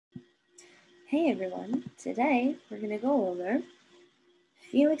Hey everyone, today we're going to go over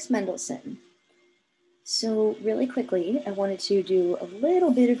Felix Mendelssohn. So really quickly, I wanted to do a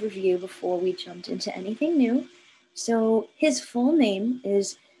little bit of review before we jumped into anything new. So his full name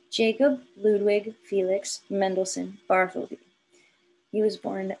is Jacob Ludwig Felix Mendelssohn Bartholdy. He was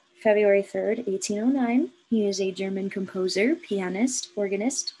born February 3rd, 1809. He is a German composer, pianist,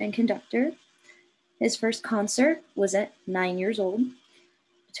 organist, and conductor. His first concert was at 9 years old.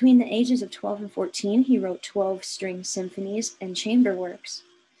 Between the ages of 12 and 14, he wrote 12 string symphonies and chamber works.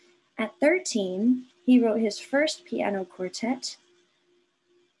 At 13, he wrote his first piano quartet.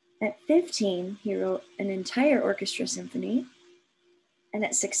 At 15, he wrote an entire orchestra symphony. And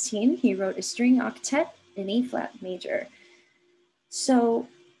at 16, he wrote a string octet in E-flat major. So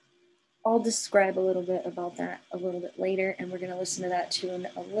I'll describe a little bit about that a little bit later, and we're going to listen to that tune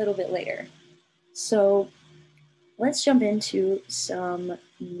a little bit later. So let's jump into some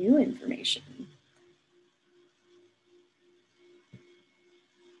new information.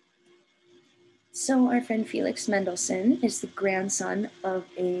 So our friend Felix Mendelssohn is the grandson of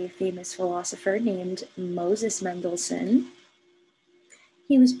a famous philosopher named Moses Mendelssohn.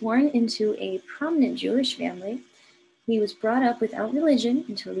 He was born into a prominent Jewish family. He was brought up without religion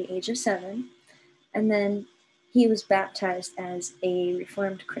until the age of 7, and then he was baptized as a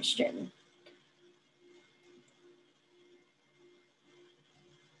Reformed Christian.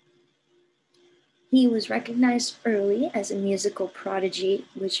 He was recognized early as a musical prodigy,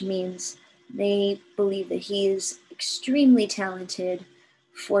 which means they believe that he is extremely talented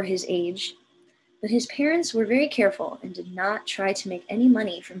for his age, but his parents were very careful and did not try to make any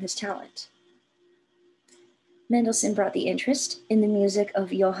money from his talent. Mendelssohn brought the interest in the music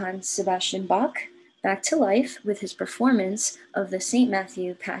of Johann Sebastian Bach back to life with his performance of the St.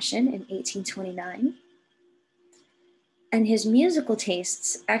 Matthew Passion in 1829. And his musical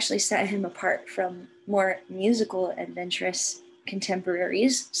tastes actually set him apart from more musical adventurous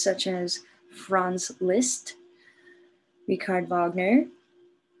contemporaries such as Franz Liszt, Richard Wagner,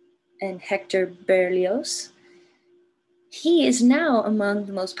 and Hector Berlioz. He is now among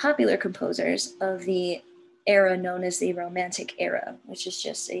the most popular composers of the era known as the Romantic era, which is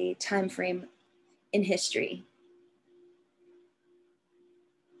just a time frame in history.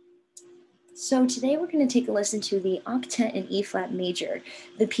 So today we're going to take a listen to the Octet in E-flat major,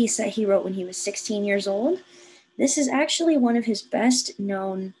 the piece that he wrote when he was 16 years old. This is actually one of his best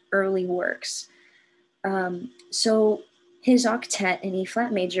known early works. So his Octet in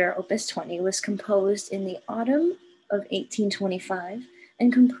E-flat major, Opus 20, was composed in the autumn of 1825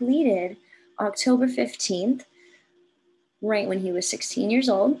 and completed October 15th, right when he was 16 years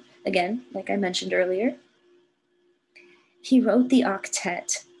old. Again, like I mentioned earlier, he wrote the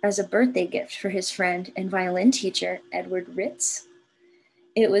octet as a birthday gift for his friend and violin teacher, Edward Ritz.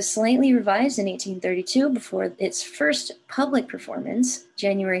 It was slightly revised in 1832 before its first public performance,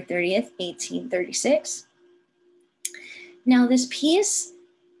 January 30th, 1836. Now, this piece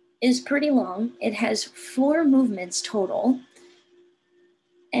is pretty long. It has 4 movements total,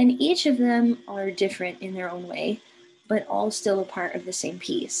 and each of them are different in their own way, but all still a part of the same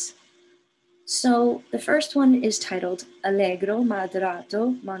piece. So the first one is titled Allegro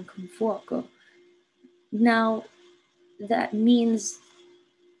moderato man con fuoco. Now, that means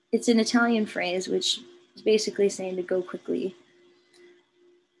it's an Italian phrase, which is basically saying to go quickly.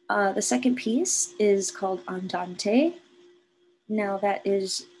 The second piece is called Andante. Now, that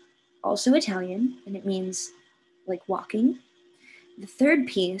is also Italian, and it means like walking. The third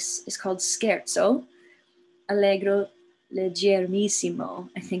piece is called Scherzo, Allegro leggerissimo.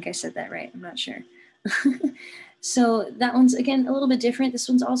 I think I said that right. I'm not sure. So that one's, again, a little bit different. This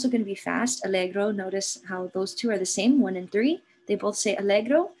one's also going to be fast. Allegro. Notice how those two are the same, 1 and 3. They both say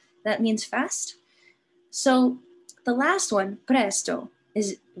allegro. That means fast. So the last one, presto,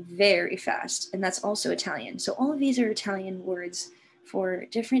 is very fast, and that's also Italian. So all of these are Italian words for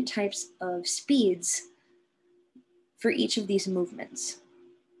different types of speeds for each of these movements.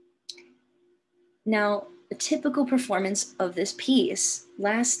 Now, a typical performance of this piece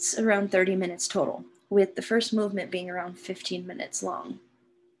lasts around 30 minutes total, with the first movement being around 15 minutes long.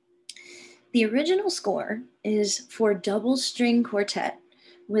 The original score is for double string quartet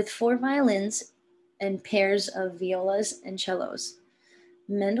with 4 violins and pairs of violas and cellos.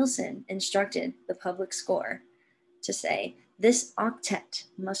 Mendelssohn instructed the public score to say, "This octet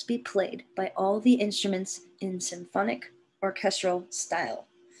must be played by all the instruments in symphonic orchestral style.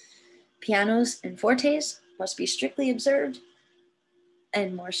 Pianos and fortes must be strictly observed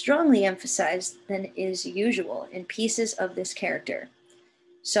and more strongly emphasized than is usual in pieces of this character."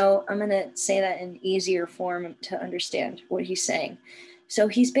 So I'm going to say that in easier form to understand what he's saying. So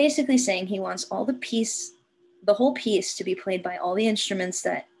he's basically saying he wants the whole piece to be played by all the instruments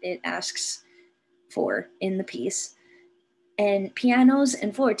that it asks for in the piece. And pianos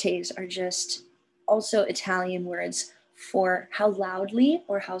and fortes are just also Italian words for how loudly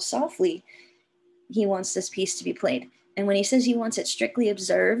or how softly he wants this piece to be played. And when he says he wants it strictly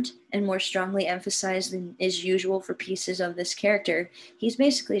observed and more strongly emphasized than is usual for pieces of this character, he's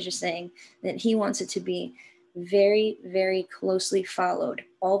basically just saying that he wants it to be very, very closely followed,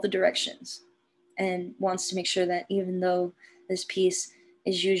 all the directions, and wants to make sure that even though this piece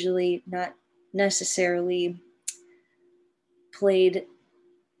is usually not necessarily played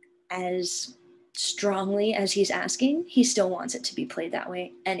as strongly as he's asking, he still wants it to be played that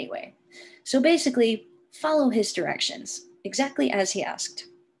way anyway. So basically, follow his directions exactly as he asked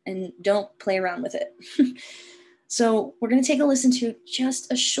and don't play around with it. So we're going to take a listen to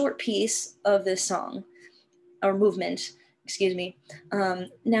just a short piece of this song or movement, excuse me.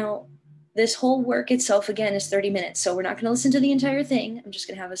 Now, this whole work itself, again, is 30 minutes. So we're not going to listen to the entire thing. I'm just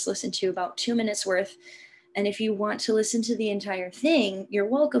going to have us listen to about 2 minutes worth. And if you want to listen to the entire thing, you're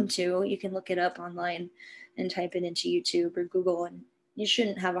welcome to. You can look it up online and type it into YouTube or Google, and you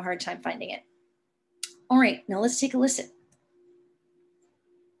shouldn't have a hard time finding it. All right, now let's take a listen.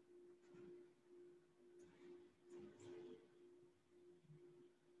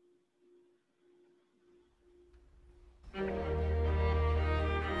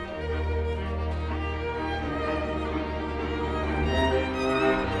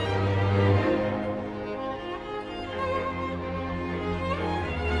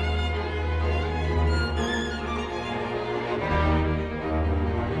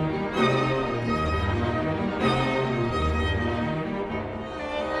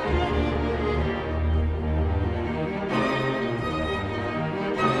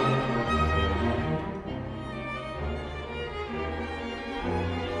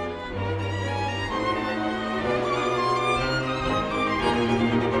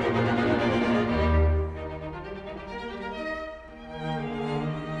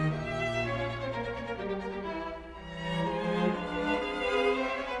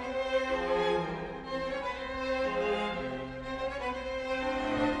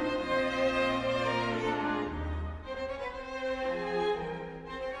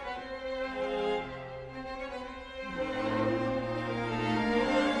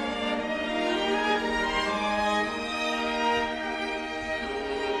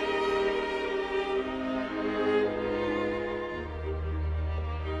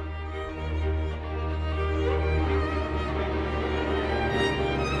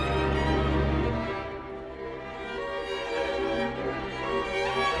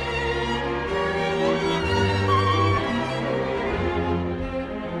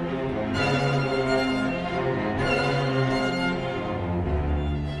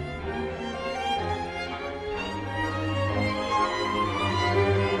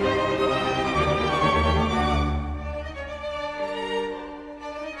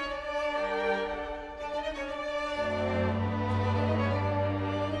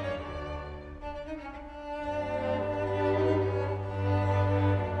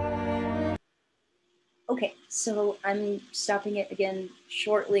 Okay, so I'm stopping it again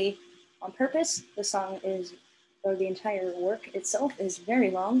shortly on purpose. The song is, or the entire work itself is very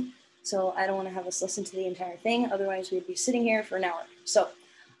long, so I don't want to have us listen to the entire thing. Otherwise, we'd be sitting here for an hour. So,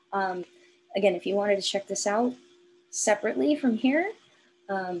 again, if you wanted to check this out separately from here,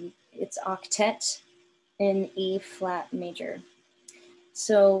 it's octet in E flat major.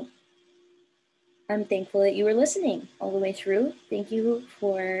 So I'm thankful that you were listening all the way through. Thank you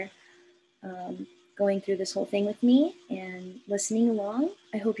for going through this whole thing with me and listening along.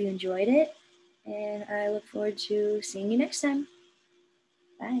 I hope you enjoyed it, and I look forward to seeing you next time.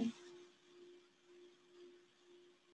 Bye.